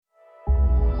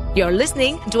You're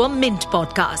listening to a Mint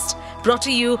podcast brought to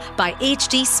you by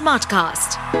HT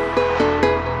Smartcast.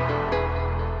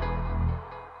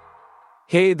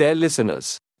 Hey there,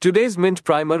 listeners. Today's Mint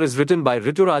Primer is written by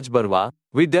Rituraj Barwa.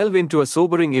 We delve into a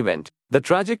sobering event, the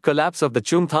tragic collapse of the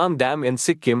Chungthang Dam in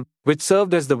Sikkim, which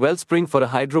served as the wellspring for a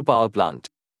hydropower plant.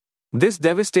 This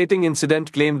devastating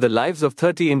incident claimed the lives of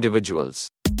 30 individuals.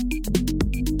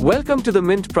 Welcome to the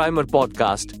Mint Primer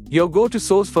podcast, your go-to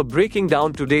source for breaking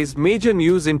down today's major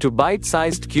news into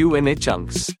bite-sized Q&A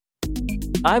chunks.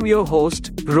 I'm your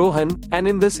host, Rohan, and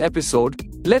in this episode,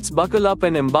 let's buckle up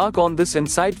and embark on this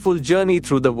insightful journey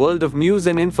through the world of news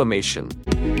and information.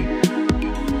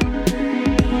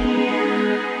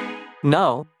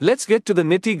 Now, let's get to the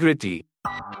nitty-gritty.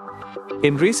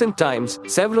 In recent times,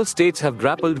 several states have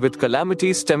grappled with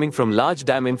calamities stemming from large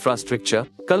dam infrastructure,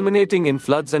 culminating in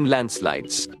floods and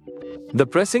landslides. The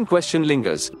pressing question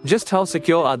lingers: just how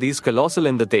secure are these colossal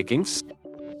undertakings?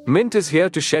 Mint is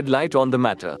here to shed light on the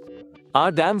matter.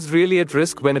 Are dams really at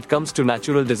risk when it comes to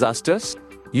natural disasters?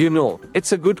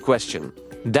 It's a good question.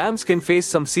 Dams can face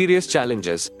some serious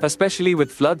challenges, especially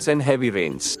with floods and heavy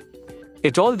rains.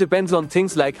 It all depends on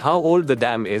things like how old the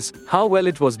dam is, how well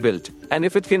it was built, and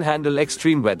if it can handle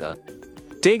extreme weather.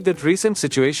 Take that recent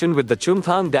situation with the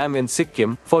Chungthang Dam in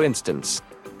Sikkim, for instance.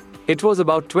 It was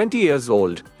about 20 years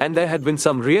old, and there had been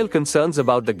some real concerns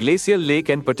about the glacial lake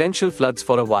and potential floods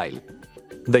for a while.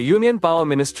 The Union Power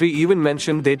Ministry even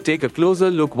mentioned they'd take a closer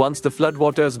look once the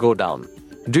floodwaters go down.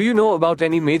 Do you know about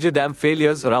any major dam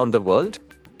failures around the world?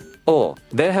 Oh,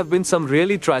 there have been some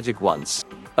really tragic ones.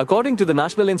 According to the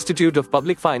National Institute of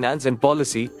Public Finance and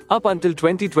Policy, up until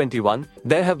 2021,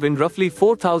 there have been roughly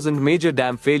 4,000 major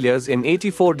dam failures in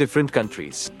 84 different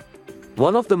countries.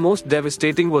 One of the most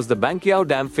devastating was the Banqiao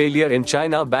Dam failure in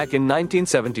China back in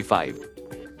 1975.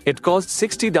 It caused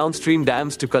 60 downstream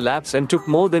dams to collapse and took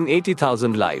more than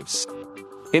 80,000 lives.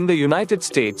 In the United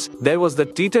States, there was the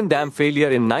Teton Dam failure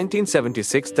in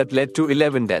 1976 that led to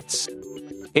 11 deaths.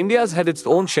 India's had its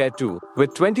own share too,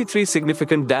 with 23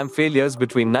 significant dam failures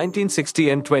between 1960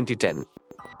 and 2010.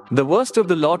 The worst of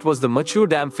the lot was the Machu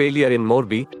Dam failure in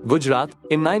Morbi, Gujarat,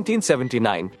 in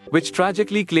 1979, which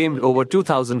tragically claimed over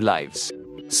 2,000 lives.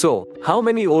 So, how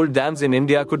many old dams in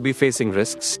India could be facing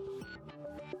risks?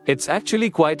 It's actually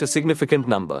quite a significant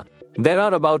number. There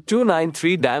are about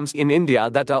 293 dams in India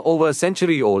that are over a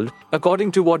century old,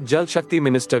 according to what Jal Shakti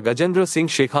Minister Gajendra Singh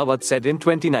Shekhawat said in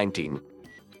 2019.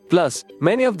 Plus,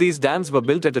 many of these dams were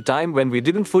built at a time when we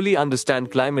didn't fully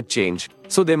understand climate change,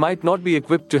 so they might not be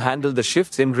equipped to handle the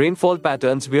shifts in rainfall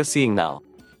patterns we're seeing now.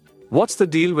 What's the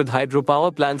deal with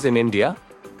hydropower plants in India?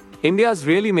 India's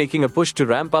really making a push to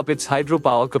ramp up its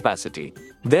hydropower capacity.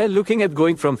 They're looking at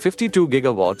going from 52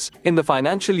 gigawatts in the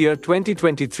financial year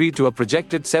 2023 to a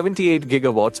projected 78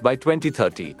 gigawatts by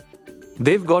 2030.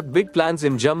 They've got big plans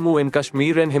in Jammu and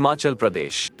Kashmir and Himachal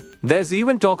Pradesh. There's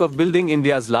even talk of building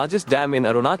India's largest dam in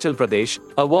Arunachal Pradesh,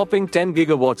 a whopping 10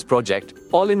 gigawatts project,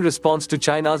 all in response to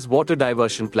China's water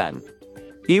diversion plan.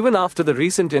 Even after the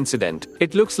recent incident,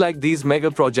 it looks like these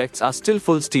mega projects are still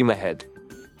full steam ahead.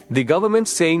 The government's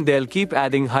saying they'll keep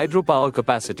adding hydropower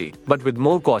capacity, but with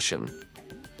more caution.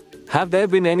 Have there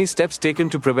been any steps taken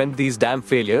to prevent these dam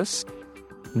failures?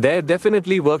 They're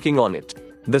definitely working on it.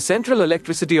 The Central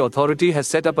Electricity Authority has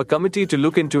set up a committee to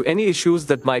look into any issues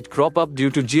that might crop up due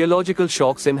to geological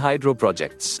shocks in hydro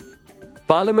projects.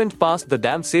 Parliament passed the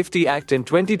Dam Safety Act in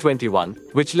 2021,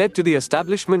 which led to the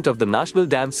establishment of the National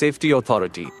Dam Safety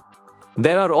Authority.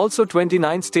 There are also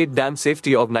 29 state dam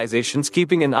safety organizations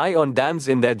keeping an eye on dams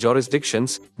in their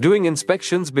jurisdictions, doing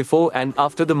inspections before and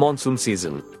after the monsoon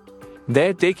season.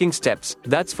 They're taking steps,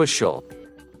 that's for sure.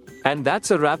 And that's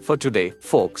a wrap for today,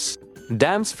 folks.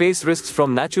 Dams face risks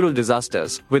from natural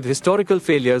disasters, with historical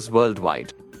failures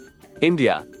worldwide.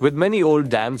 India, with many old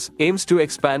dams, aims to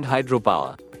expand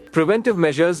hydropower. Preventive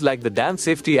measures like the Dam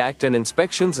Safety Act and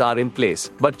inspections are in place,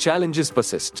 but challenges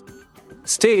persist.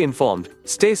 Stay informed,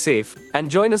 stay safe, and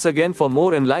join us again for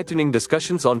more enlightening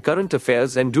discussions on current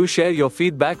affairs, and do share your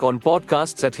feedback on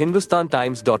podcasts at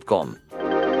hindustantimes.com.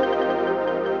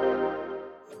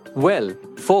 Well,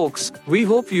 folks, we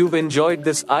hope you've enjoyed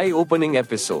this eye-opening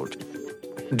episode.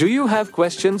 Do you have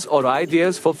questions or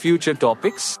ideas for future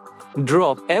topics?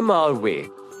 Drop them our way.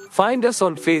 Find us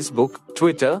on Facebook,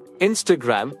 Twitter,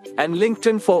 Instagram, and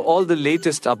LinkedIn for all the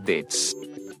latest updates.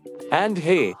 And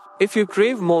hey, if you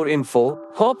crave more info,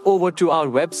 hop over to our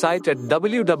website at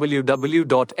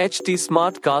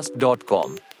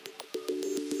www.htsmartcast.com.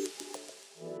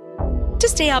 To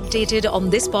stay updated on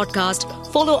this podcast,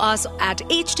 follow us at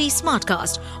HT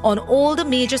Smartcast on all the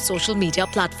major social media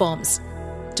platforms.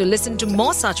 To listen to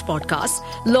more such podcasts,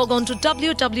 log on to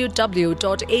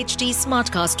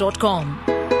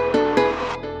www.htsmartcast.com.